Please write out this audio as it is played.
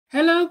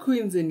Hello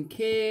queens and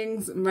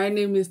kings, my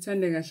name is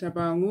Thandeka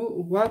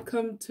Shabangu.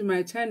 Welcome to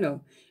my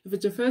channel. If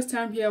it's your first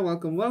time here,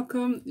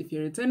 welcome. If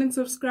you're a returning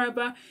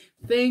subscriber,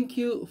 thank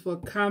you for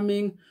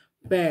coming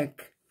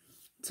back.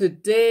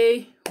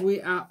 Today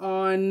we are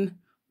on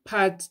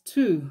part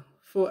 2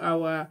 for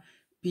our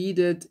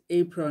beaded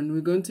apron.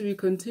 We're going to be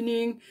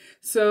continuing,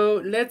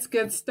 so let's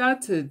get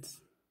started.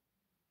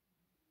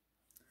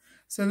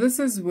 So this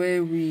is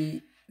where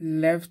we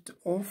left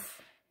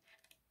off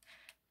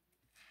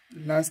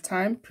last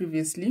time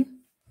previously.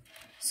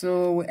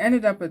 So we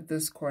ended up at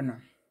this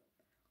corner.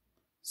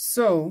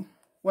 So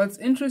what's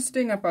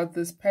interesting about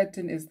this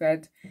pattern is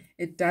that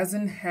it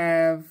doesn't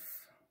have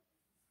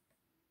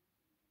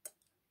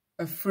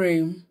a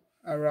frame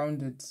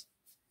around it.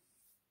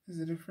 Is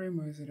it a frame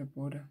or is it a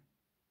border?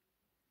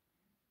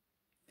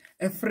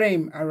 A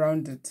frame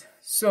around it.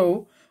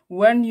 So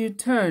when you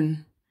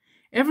turn,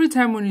 every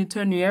time when you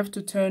turn, you have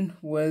to turn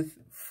with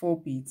 4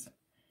 beads.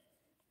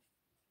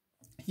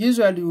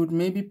 Usually you would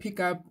maybe pick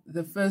up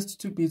the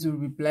first 2 beads will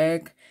be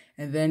black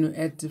and then you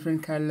add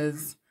different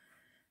colors.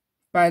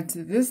 But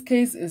this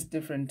case is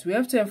different. We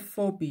have to have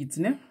 4 beads.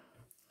 Ne?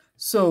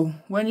 So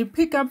when you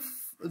pick up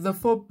the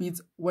 4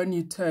 beads, when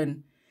you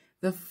turn,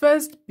 the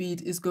first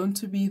bead is going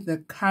to be the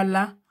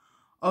color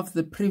of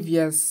the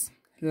previous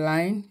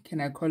line. Can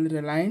I call it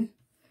a line?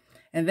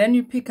 And then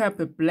you pick up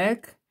a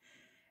black.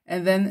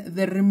 And then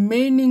the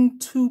remaining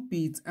 2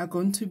 beads are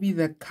going to be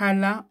the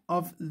color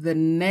of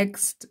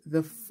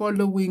the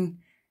following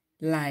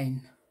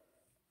line.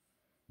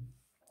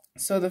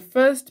 So the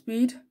first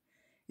bead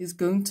is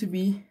going to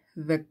be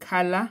the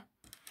color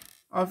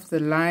of the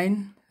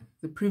line,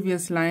 the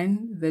previous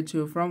line that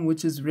you're from,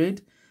 which is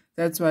red.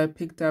 That's why I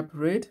picked up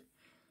red.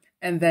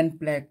 And then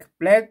black.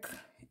 Black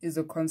is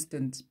a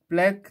constant.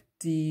 Black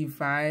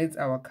divides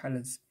our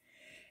colors.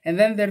 And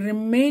then the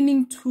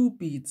remaining 2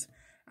 beads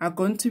are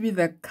going to be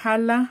the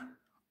color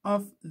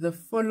of the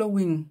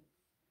following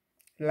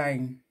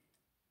line,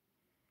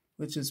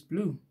 which is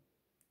blue,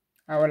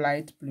 our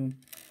light blue.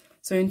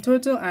 So in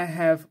total, I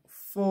have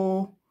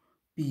 4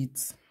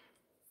 beads.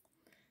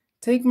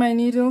 Take my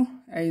needle,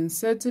 I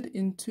insert it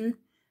into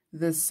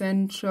the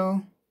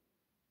central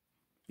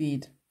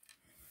bead,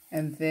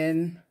 and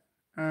then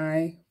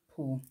I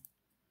pull.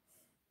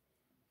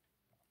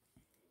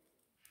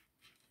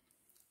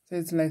 So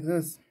it's like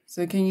this.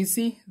 So can you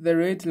see the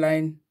red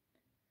line?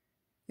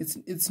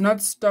 It's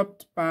not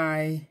stopped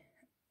by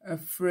a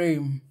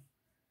frame.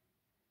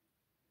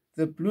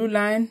 The blue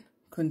line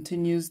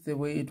continues the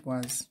way it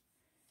was.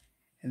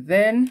 And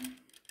then,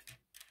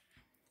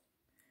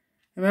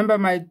 remember,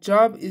 my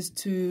job is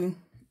to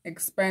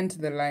expand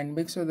the line,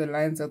 make sure the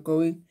lines are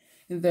going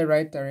in the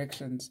right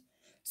directions.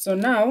 So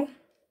now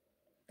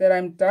that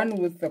I'm done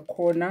with the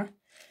corner,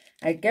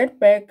 I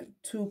get back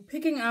to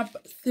picking up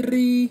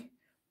 3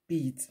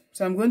 beads.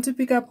 So I'm going to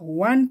pick up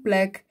 1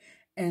 black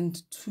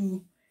and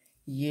 2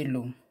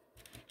 yellow.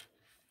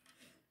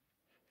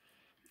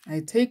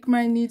 I take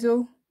my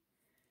needle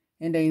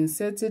and I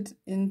insert it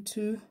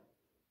into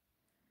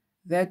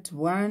that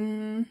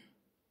one,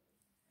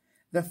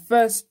 the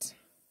first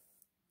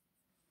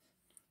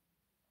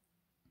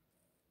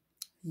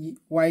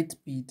white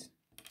bead.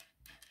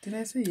 Did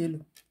I say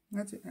yellow?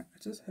 I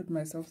just heard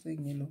myself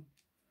saying yellow.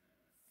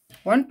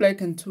 1 black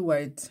and 2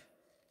 white.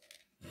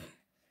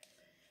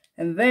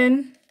 And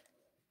then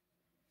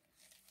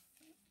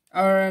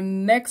our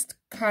next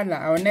color,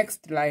 our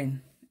next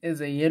line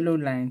is a yellow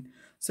line.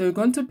 So we're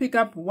going to pick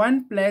up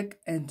 1 black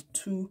and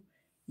 2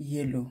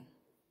 yellow.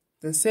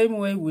 The same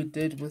way we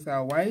did with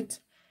our white.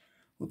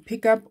 We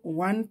pick up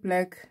 1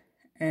 black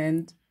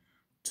and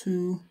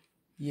 2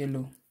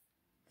 yellow.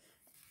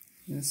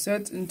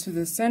 Insert into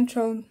the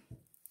central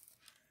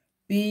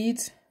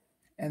bead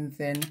and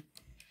then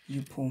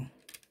you pull.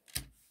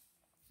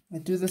 I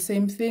do the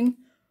same thing.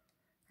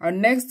 Our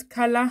next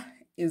color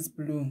is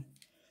blue.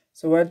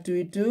 So what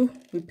do?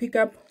 We pick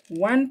up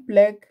 1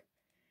 black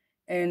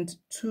and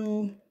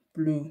 2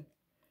 blue.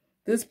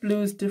 This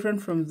blue is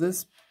different from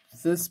this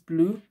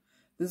blue.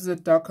 This is a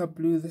darker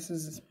blue. This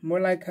is more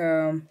like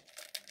a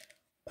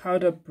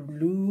powder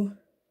blue.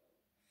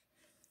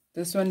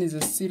 This one is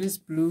a serious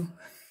blue.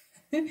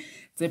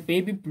 It's a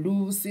baby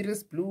blue,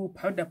 serious blue,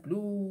 powder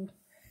blue.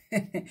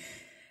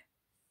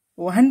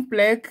 1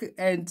 black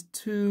and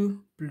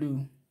 2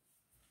 blue.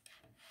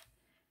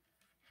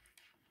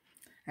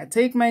 I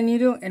take my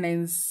needle and I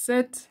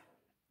insert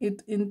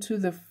it into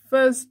the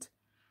first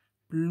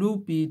blue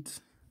bead.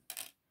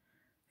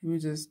 Let me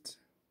just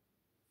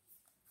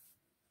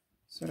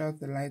sort out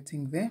the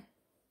lighting there.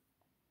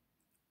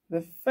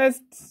 The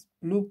first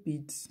blue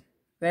bead,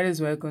 that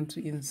is where I'm going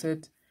to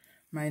insert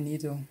my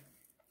needle.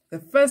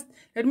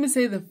 Let me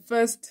say the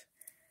first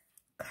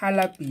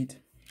color bead.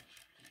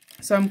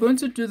 So I'm going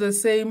to do the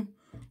same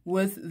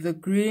with the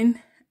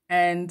green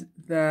and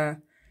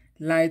the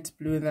light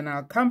blue, and then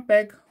I'll come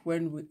back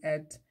when we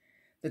add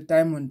the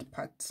diamond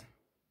part.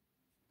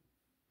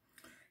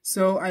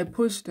 So I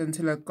pushed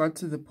until I got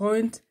to the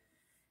point.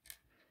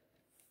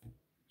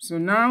 So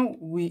now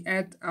we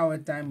add our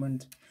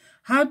diamond.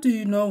 How do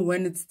you know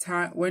when it's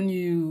time, when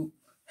you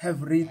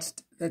have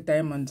reached the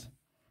diamond?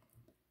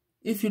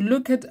 If you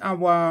look at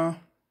our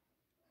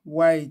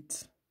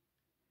white,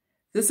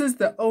 this is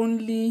the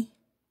only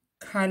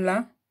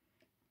color,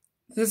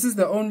 this is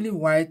the only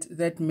white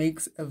that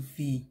makes a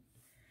V.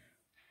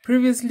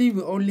 Previously,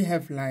 we only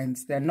have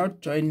lines. They're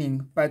not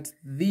joining, but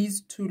these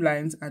two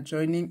lines are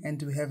joining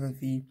and we have a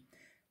V.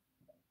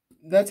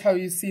 That's how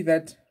you see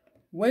that,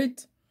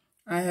 wait,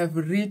 I have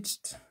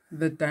reached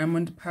the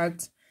diamond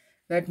part.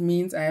 That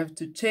means I have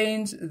to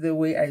change the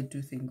way I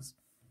do things.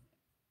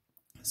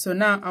 So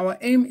now our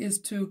aim is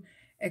to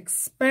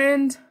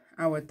expand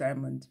our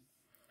diamond.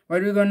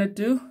 What we're going to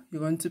do,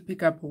 you're going to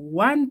pick up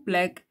 1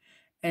 black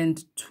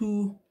and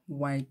 2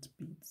 white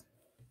beads.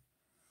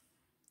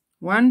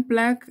 1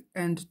 black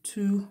and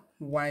 2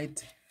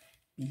 white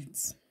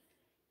beads.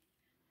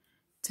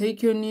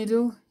 Take your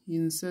needle,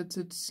 insert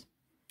it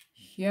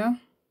here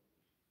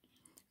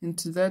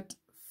into that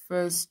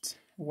first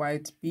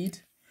white bead,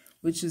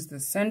 which is the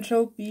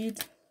central bead.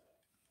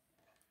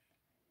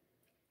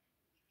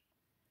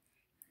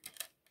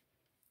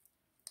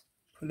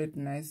 Pull it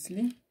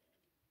nicely.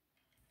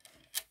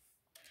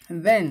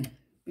 And then,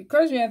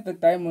 because you have the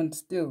diamond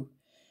still,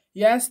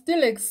 you are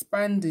still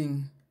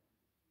expanding.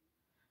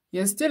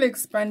 You're still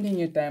expanding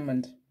your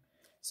diamond.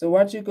 So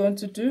what you're going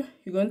to do,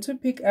 you're going to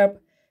pick up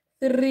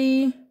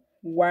 3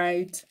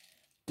 white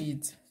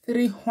beads.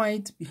 3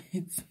 white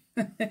beads.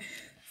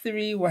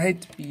 3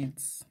 white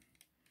beads.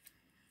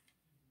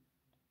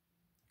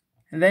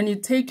 And then you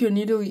take your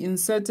needle, you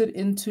insert it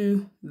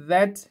into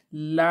that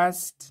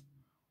last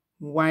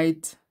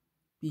white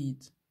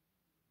bead.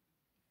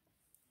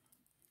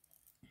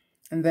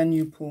 And then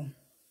you pull.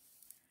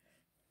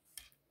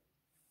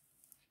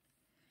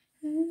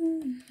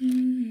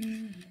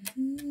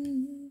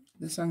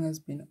 The song has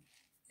been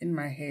in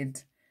my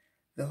head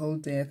the whole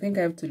day. I think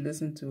I have to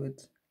listen to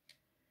it.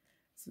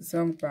 It's a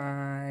song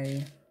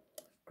by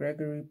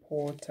Gregory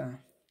Porter.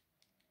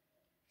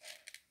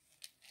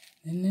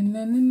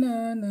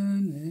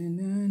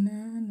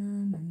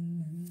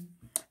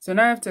 So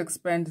now I have to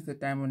expand the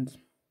diamond.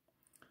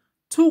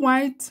 2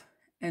 white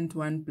and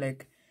 1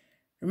 black.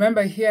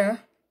 Remember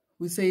here,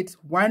 we said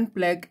 1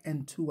 black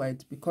and 2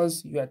 white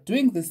because you are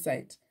doing this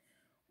side.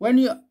 When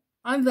you're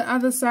on the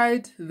other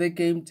side, the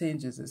game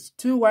changes. It's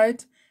 2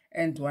 white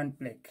and 1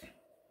 black.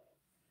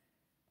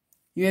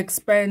 You're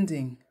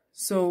expanding.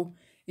 So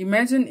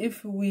imagine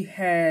if we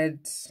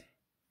had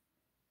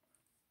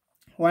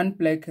 1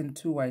 black and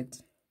 2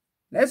 white.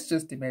 Let's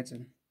just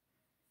imagine.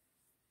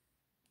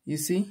 You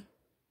see,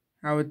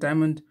 our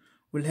diamond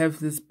will have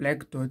this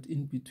black dot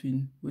in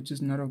between, which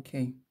is not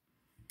okay.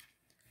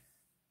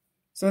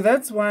 So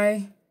that's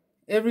why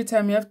every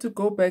time you have to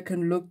go back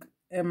and look,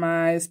 am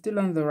I still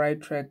on the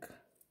right track?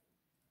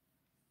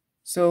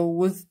 So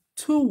with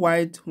 2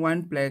 white,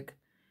 1 black,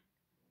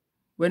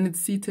 when it's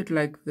seated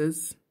like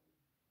this,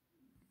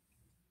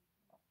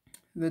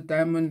 the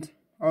diamond,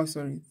 oh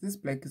sorry, this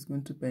black is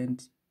going to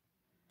bend.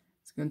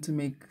 It's going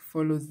to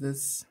follow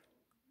this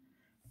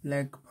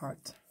black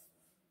part.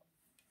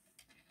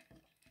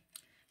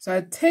 So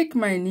I take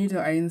my needle,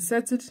 I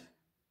insert it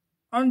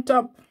on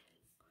top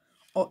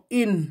or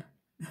in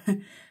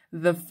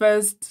the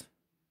first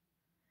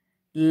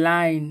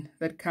line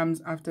that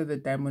comes after the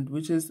diamond,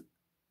 which is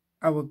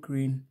our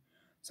green.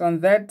 So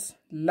on that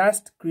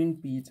last green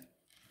bead,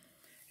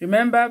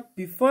 remember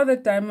before the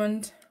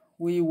diamond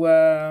we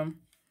were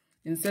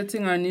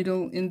inserting our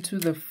needle into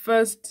the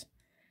first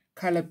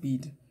color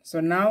bead. So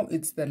now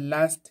it's the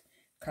last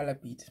color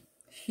bead.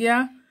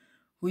 Here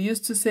we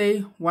used to say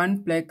 1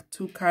 black,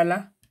 2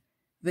 color.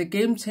 The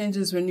game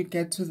changes when you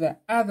get to the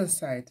other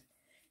side.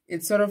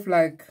 It sort of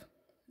like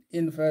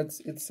inverts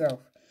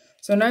itself.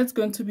 So now it's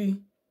going to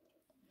be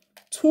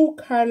 2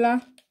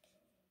 color,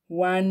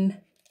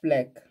 1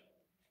 black.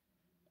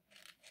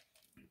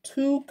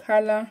 2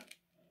 color,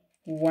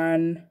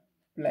 1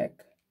 black.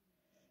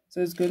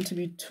 So it's going to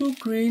be 2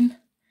 green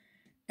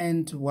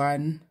and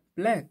 1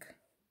 black.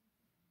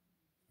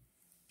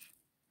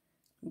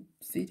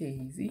 Oopsie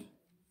daisy.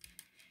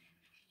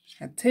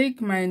 I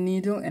take my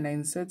needle and I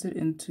insert it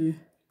into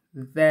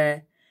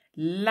the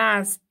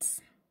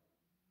last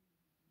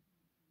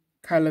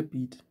color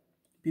bead.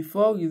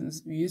 Before we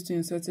used to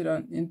insert it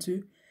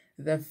into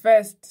the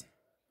first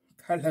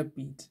color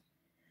bead.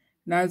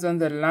 Now it's on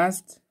the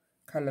last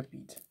color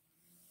bead.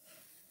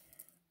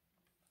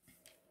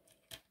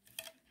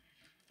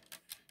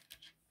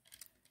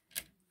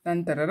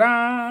 Dun, da, da,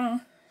 da.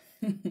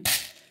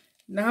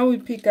 Now we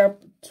pick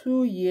up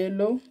 2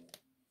 yellow,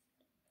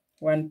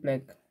 1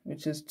 black,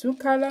 which is 2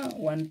 color,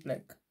 1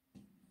 black.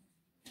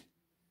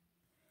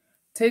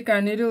 Take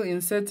our needle,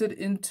 insert it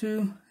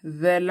into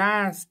the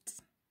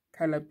last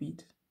color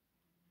bead,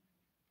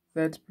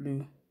 that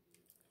blue.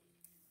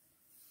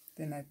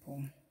 Then I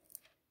pull.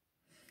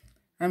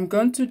 I'm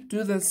going to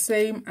do the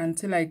same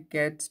until I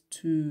get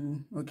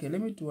to, okay,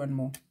 let me do one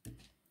more.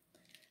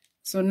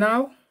 So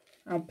now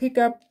I'll pick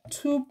up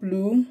 2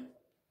 blue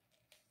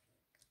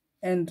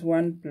and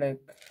 1 black.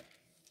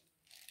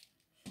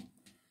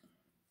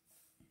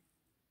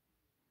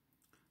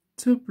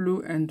 2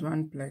 blue and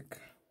 1 black.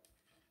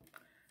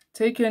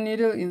 Take your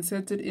needle,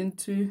 insert it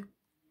into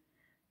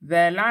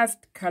the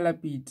last color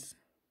bead,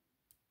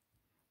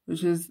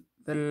 which is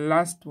the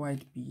last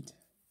white bead,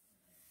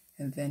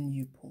 and then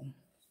you pull.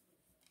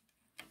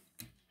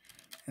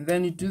 And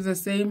then you do the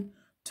same,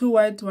 2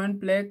 white, 1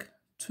 black,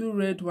 2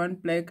 red, 1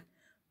 black,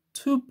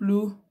 2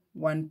 blue,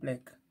 1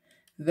 black.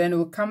 Then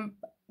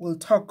we'll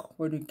talk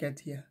when we get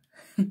here.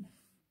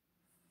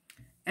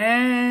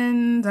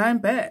 And I'm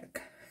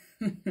back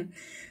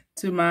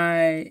to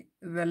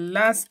the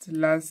last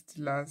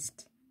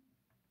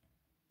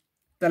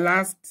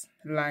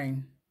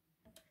line,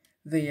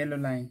 the yellow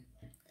line.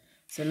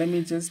 So let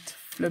me just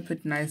flip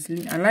it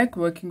nicely. I like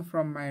working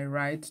from my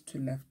right to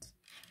left.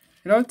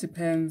 It all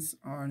depends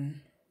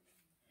on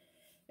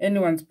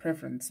anyone's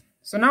preference.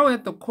 So now we're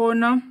at the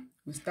corner,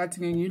 we're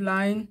starting a new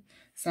line.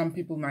 Some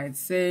people might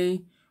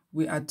say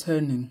we are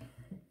turning.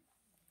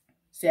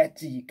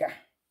 Siyajika.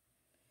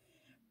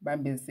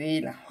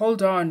 Bambezela.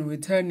 Hold on, we're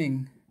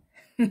turning.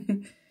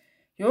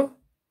 Yo,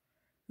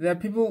 there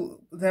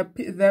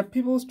are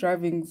people's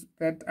drivings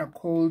that are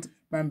called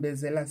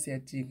Bambezela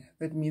Siyajika.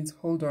 That means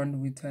hold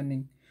on, we're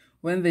turning.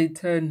 When they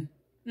turn,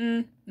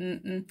 you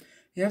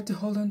have to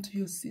hold on to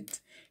your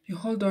seat. You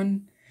hold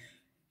on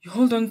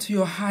to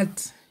your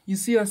heart. You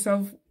see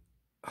yourself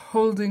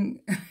holding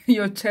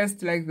your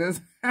chest like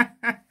this.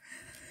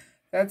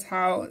 That's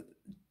how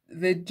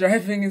the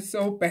driving is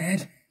so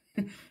bad.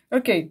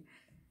 Okay,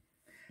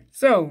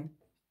 so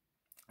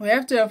we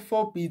have to have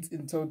 4 beads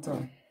in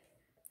total.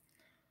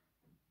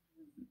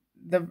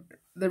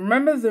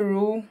 Remember the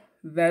rule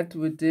that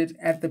we did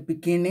at the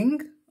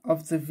beginning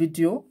of the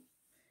video?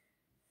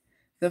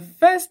 The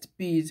first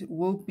bead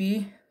will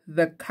be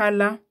the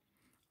color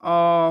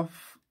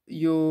of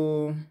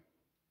your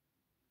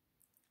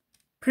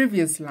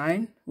previous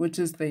line, which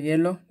is the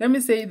yellow. Let me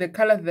say the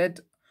color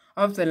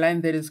of the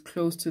line that is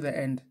close to the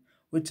end,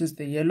 which is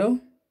the yellow.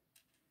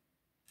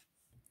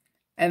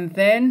 And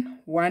then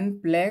 1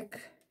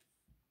 black.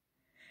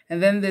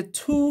 And then the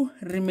 2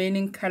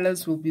 remaining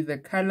colors will be the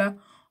color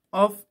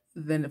of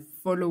the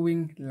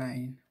following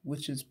line,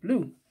 which is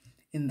blue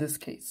in this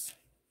case.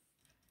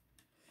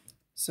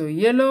 So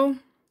yellow,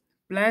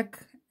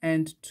 black,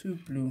 and 2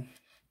 blue.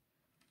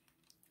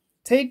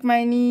 Take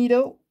my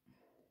needle,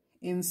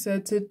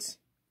 insert it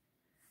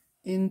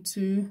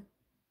into,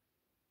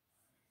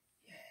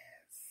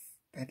 yes,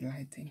 that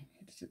lighting,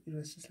 it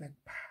was just like,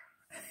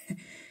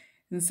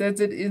 insert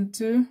it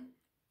into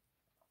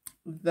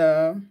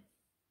the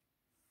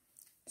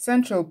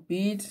central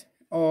bead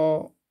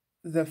or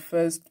the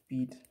first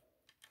bead.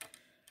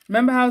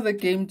 Remember how the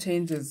game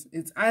changes.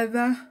 It's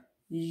either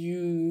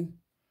you,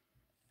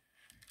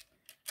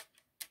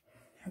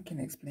 how can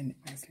I explain it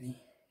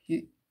nicely?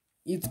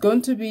 It's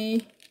going to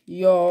be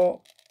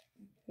your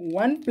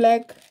 1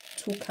 black,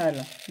 2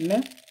 color,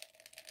 no?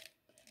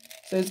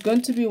 So it's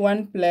going to be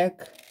 1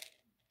 black,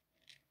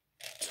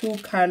 2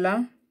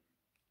 color.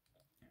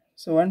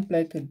 So 1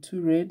 black and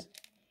 2 red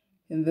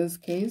in this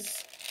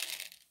case.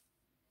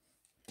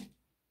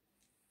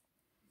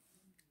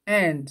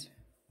 And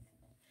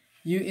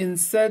you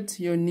insert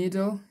your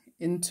needle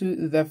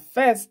into the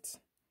first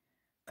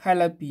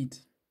color bead,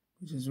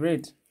 which is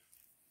red.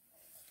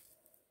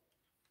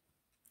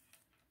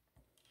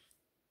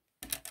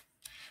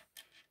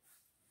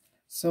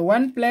 So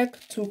 1 black,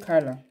 2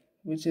 color,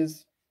 which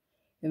is,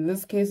 in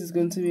this case, is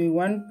going to be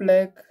 1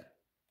 black,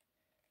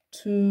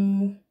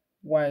 2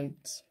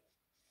 white.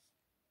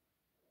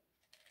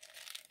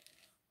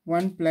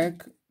 1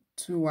 black,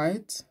 2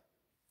 white.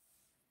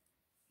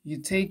 You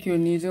take your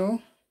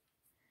needle,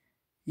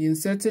 you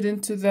insert it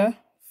into the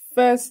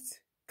first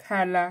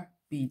color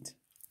bead,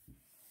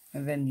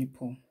 and then you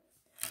pull.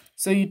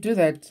 So you do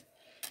that.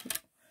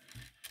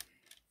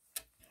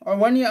 Or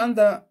when you're on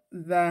the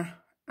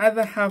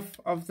other half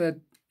of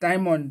the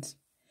diamond,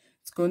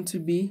 it's going to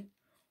be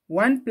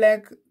 1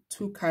 black,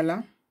 2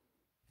 color,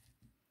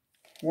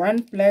 1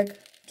 black,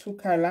 2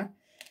 color,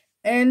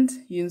 and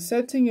you're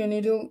inserting your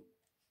needle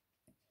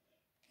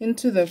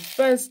into the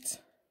first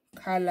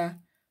color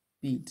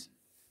bead.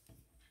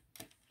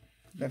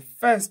 The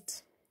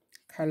first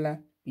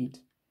color bead.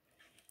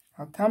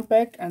 I'll come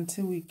back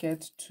until we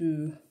get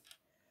to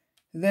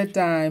the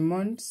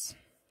diamonds.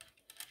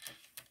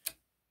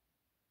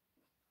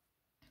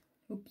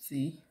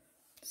 Oopsie.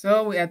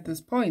 So we're at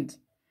this point.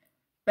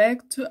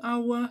 Back to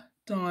our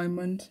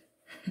diamond.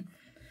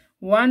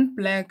 1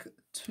 black,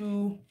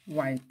 2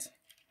 white.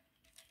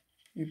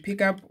 You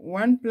pick up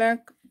 1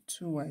 black,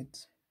 2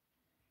 white.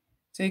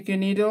 Take your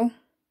needle,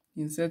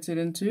 insert it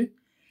into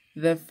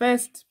the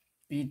first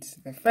bead,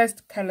 the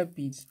first color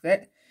bead.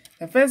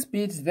 The first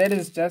bead that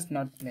is just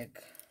not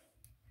black.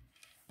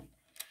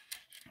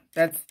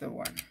 That's the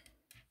one.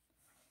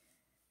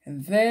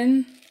 And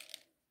then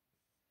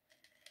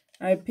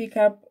I pick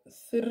up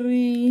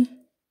 3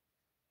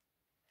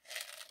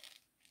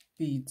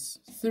 beads,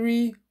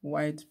 3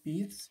 white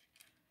beads.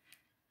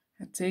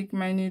 I take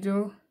my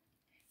needle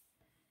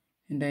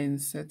and I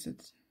insert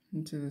it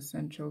into the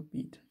central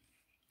bead.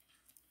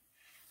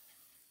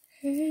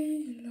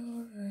 Hey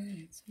Laura,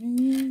 it's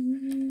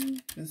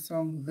me. This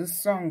song.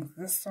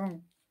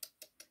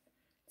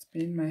 It's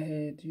been in my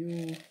head,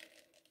 you.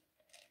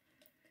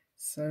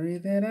 Sorry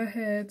that I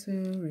had to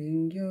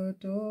ring your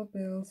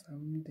doorbell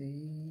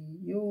someday,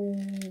 yo.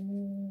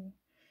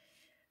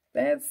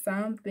 That's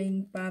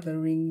something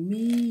bothering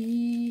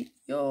me,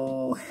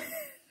 yo.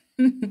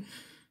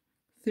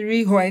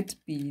 3 white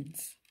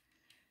beads.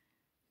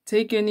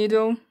 Take your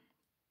needle,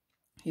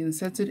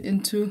 insert it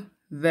into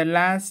the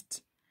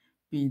last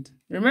bead.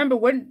 Remember,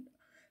 when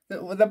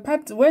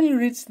when you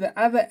reach the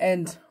other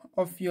end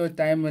of your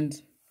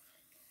diamond,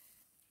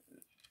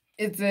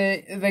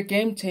 the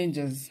game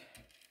changes.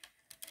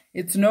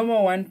 It's no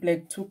more 1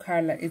 black, 2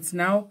 color. It's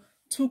now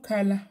 2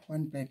 color,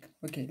 1 black.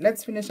 Okay,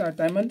 let's finish our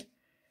diamond.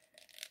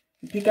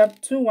 Pick up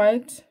 2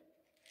 white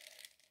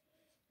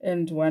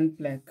and 1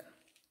 black.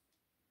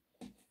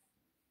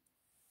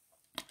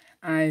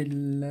 I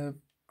love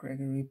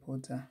Gregory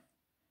Porter.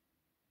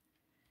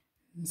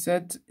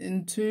 Insert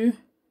into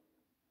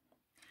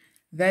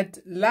that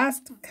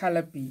last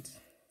color bead.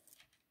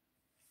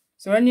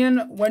 So when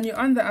you're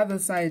on the other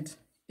side,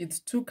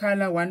 it's 2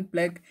 color, 1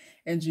 black,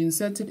 and you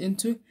insert it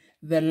into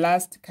the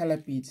last color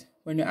bead.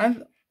 When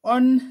you're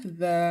on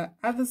the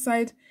other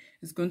side,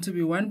 it's going to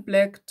be 1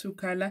 black, 2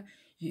 color.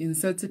 You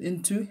insert it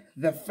into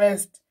the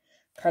first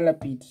color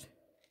bead.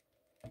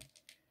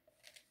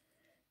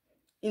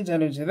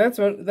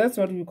 That's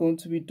what we're going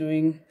to be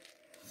doing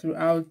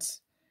throughout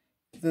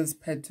this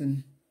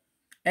pattern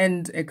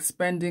and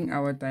expanding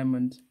our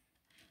diamond.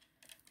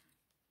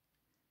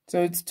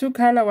 So it's 2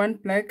 color, 1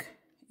 black,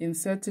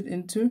 inserted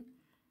into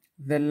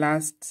the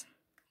last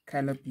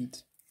color bead.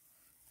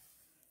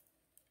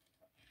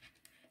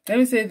 Let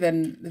me say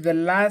then the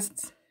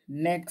last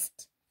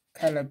next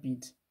color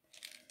bead,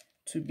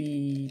 to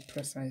be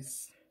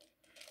precise.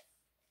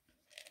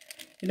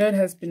 You know, it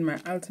has been my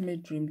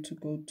ultimate dream to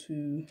go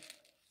to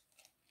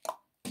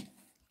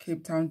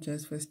Cape Town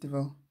Jazz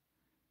Festival.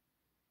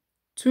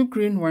 2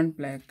 green, 1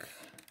 black.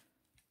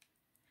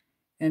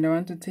 And I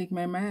want to take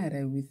my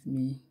Mara with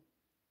me.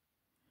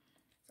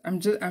 I'm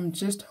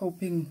just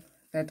hoping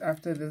that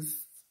after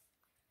this,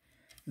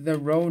 the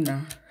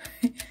Rona,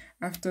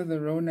 after the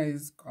Rona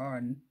is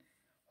gone,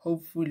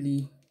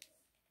 hopefully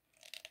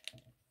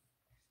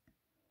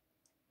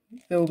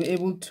they'll be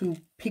able to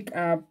pick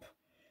up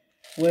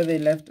where they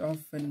left off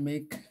and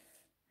make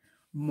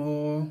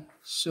more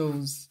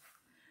shows.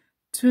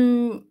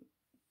 2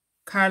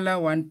 color,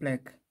 1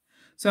 black.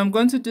 So I'm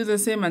going to do the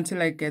same until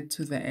I get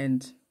to the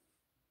end.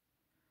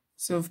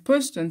 So I've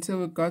pushed until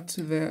we got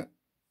to the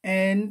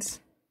end.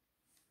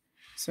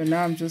 So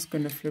now I'm just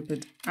going to flip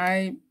it.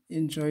 I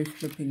enjoy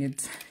flipping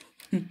it.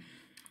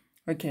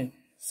 Okay,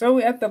 so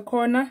we're at the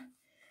corner.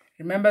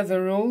 Remember the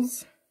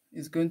rules.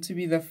 It's going to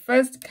be the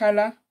first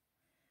color.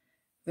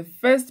 The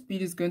first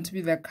bead is going to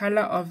be the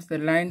color of the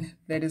line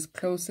that is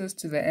closest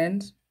to the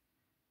end,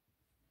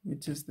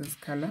 which is this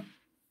color.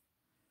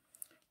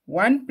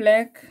 1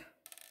 black.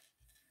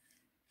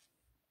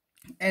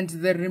 And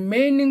the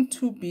remaining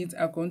 2 beads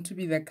are going to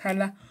be the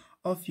color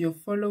of your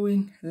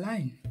following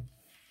line.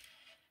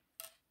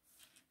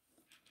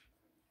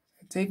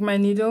 Take my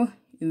needle,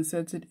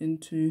 insert it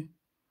into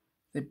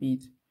the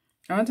bead.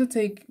 I want to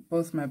take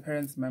both my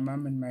parents, my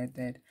mom and my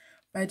dad.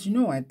 But you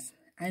know what?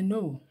 I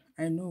know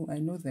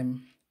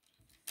them.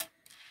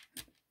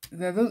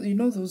 They're those, you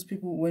know, those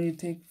people when you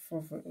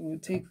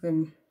take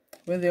them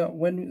when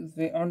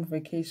they're on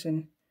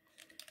vacation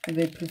and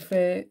they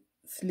prefer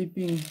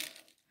sleeping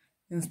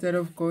instead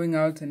of going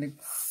out and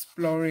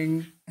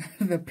exploring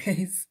the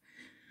place.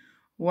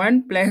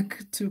 1 black,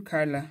 2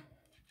 color.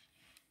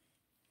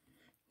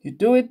 You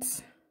do it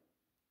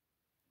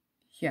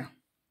here.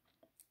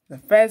 The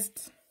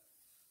first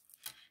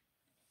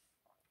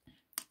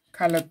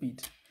color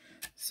bead.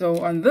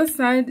 So on this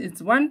side,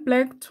 it's 1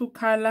 black, 2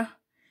 color,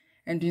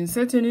 and you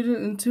insert your needle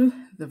into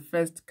the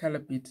first color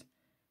bead.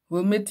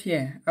 We'll meet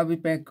here. I'll be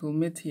back. We'll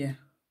meet here.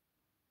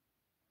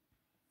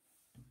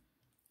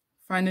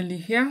 Finally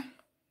here.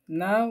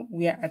 Now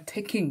we are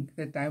attacking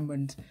the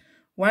diamond.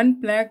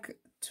 1 black,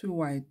 2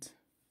 white.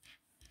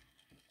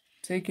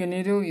 Take your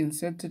needle,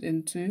 insert it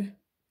into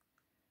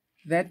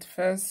that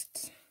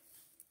first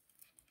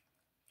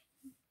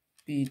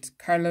bead,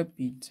 color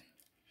bead.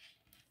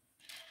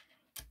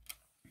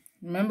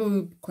 Remember,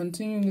 we'll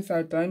continue with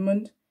our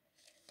diamond.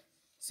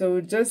 So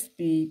we'll just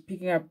be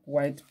picking up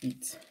white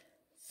beads.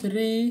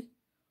 3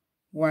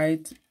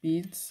 white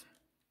beads.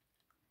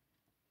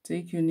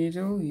 Take your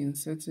needle, you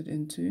insert it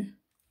into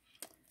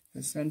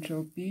the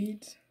central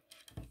bead,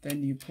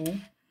 then you pull.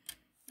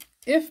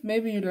 If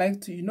maybe you'd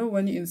like to, you know,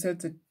 when you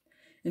insert it,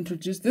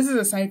 introduce, this is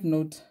a side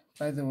note,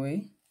 by the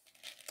way.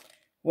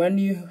 When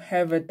you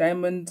have a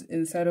diamond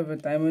inside of a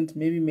diamond,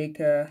 maybe make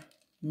a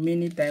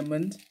mini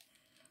diamond,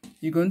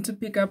 you're going to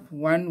pick up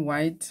 1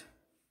 white.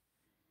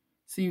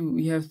 See,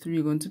 we have 3.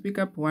 You're going to pick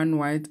up 1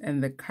 white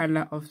and the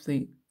color of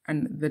the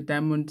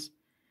diamond,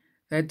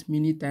 that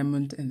mini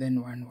diamond, and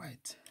then 1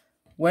 white.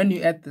 When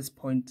you're at this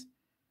point,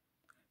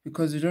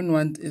 because you don't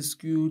want a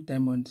skew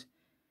diamond,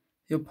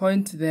 your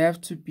point, they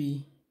have to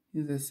be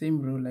use the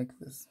same row like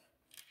this.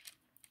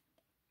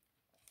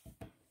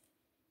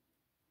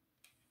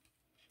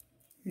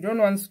 We don't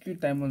want skewed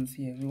diamonds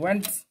here. We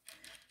want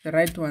the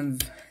right ones.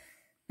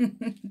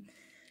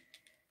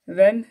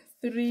 Then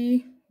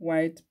 3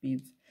 white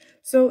beads.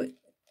 So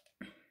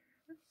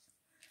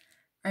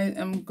I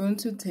am going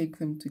to take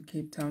them to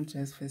Cape Town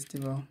Jazz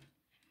Festival,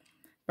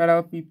 but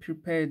I'll be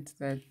prepared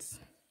that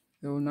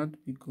they will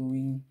not be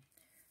going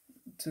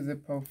to the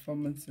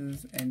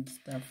performances and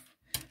stuff.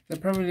 They'll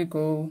probably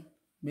go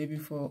maybe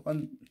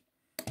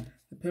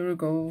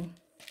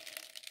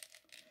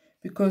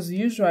because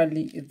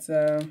usually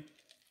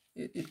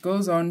it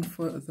goes on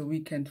for the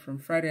weekend from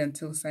Friday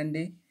until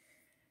Sunday,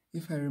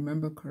 if I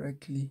remember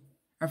correctly.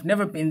 I've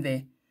never been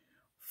there.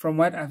 From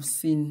what I've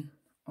seen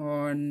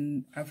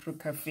on Afro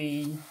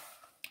Cafe,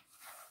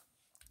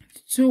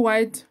 2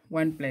 white,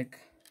 1 black.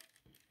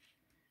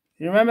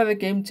 Remember the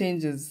game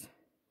changes.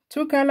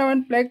 2 color,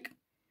 1 black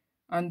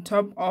on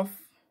top of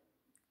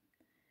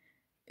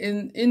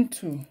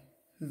into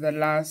the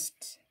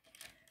last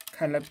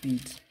color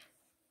bead.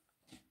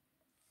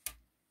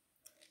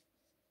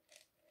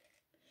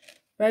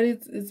 But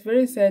it's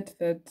very sad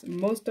that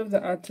most of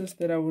the artists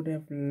that I would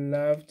have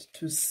loved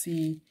to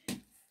see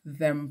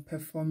them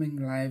performing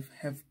live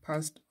have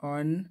passed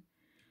on.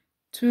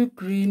 2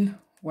 green,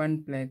 1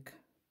 black.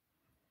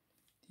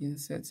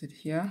 Insert it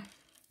here.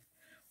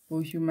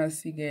 Huma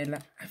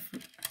Sigela.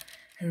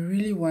 I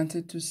really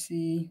wanted to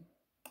see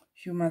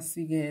Huma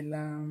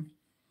Sigela,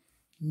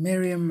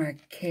 Miriam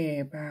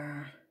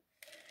Makeba,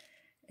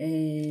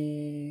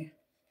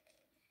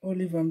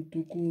 Oliver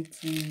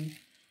Mtukudzi.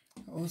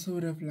 I also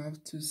would have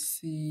loved to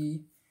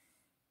see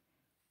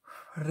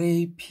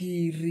Ray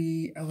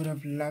Piri. I would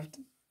have loved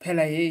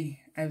Pelaye.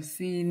 I've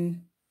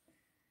seen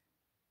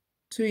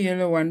 2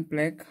 yellow, 1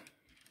 black.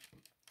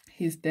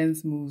 His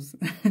dance moves.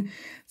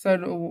 So I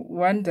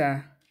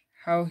wonder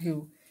how he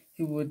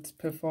would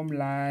perform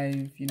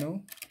live, you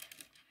know.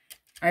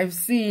 I've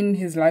seen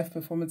his live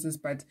performances,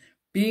 but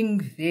being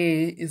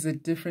there is a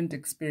different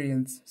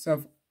experience. So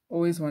I've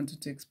always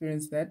wanted to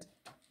experience that.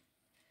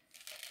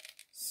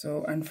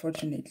 So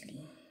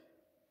unfortunately,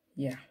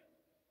 yeah.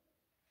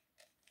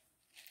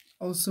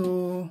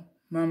 Also,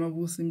 Mama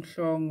Busim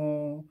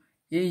Shongo,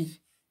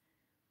 yay.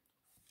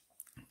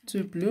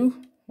 2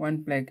 blue, 1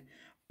 black.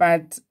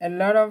 But a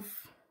lot of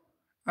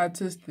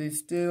artists, they're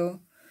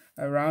still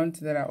around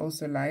that I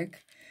also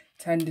like.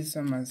 Thandeka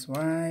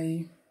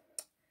Shabangu,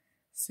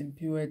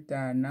 Simpiwe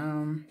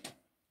Dana.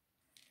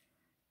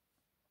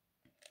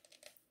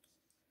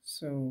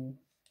 So,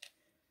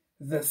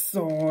 The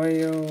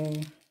Soil.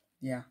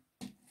 Yeah.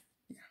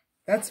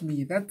 That's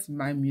me. That's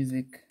my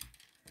music.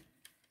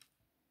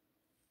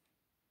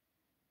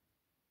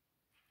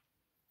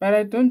 But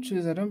I don't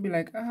choose. I don't be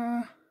like,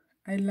 I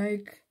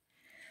like.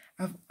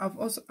 I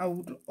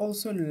would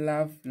also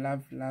love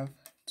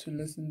to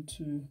listen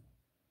to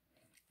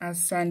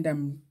Asanda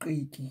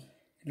Mqiki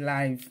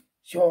live.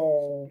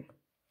 Yo,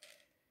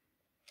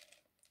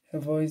 her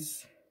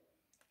voice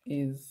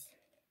is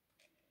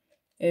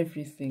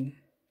everything.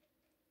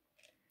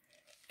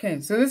 Okay,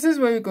 so this is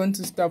where we're going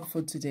to stop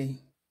for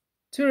today.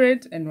 2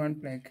 red and 1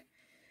 black.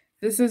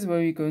 This is where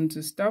we're going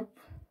to stop.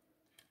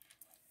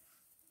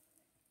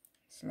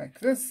 It's like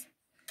this.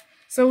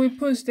 So we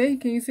pushed, can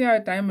you see our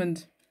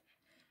diamond?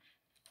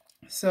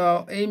 So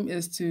our aim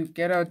is to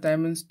get our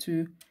diamonds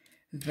to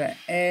the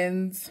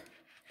ends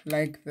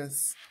like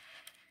this.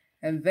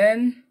 And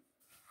then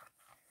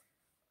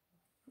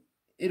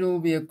it will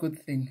be a good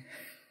thing.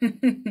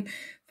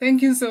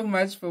 Thank you so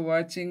much for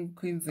watching,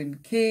 Queens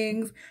and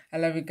Kings. I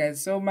love you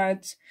guys so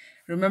much.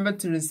 Remember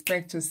to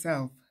respect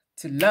yourself,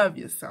 to love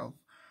yourself,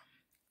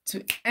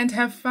 and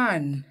have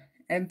fun.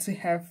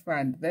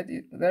 That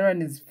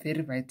one is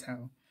very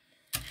vital.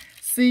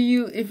 See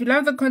you. If you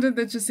love the content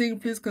that you're seeing,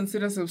 please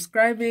consider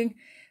subscribing.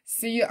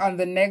 See you on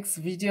the next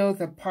video,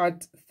 the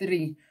part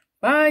 3.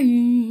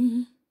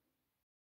 Bye.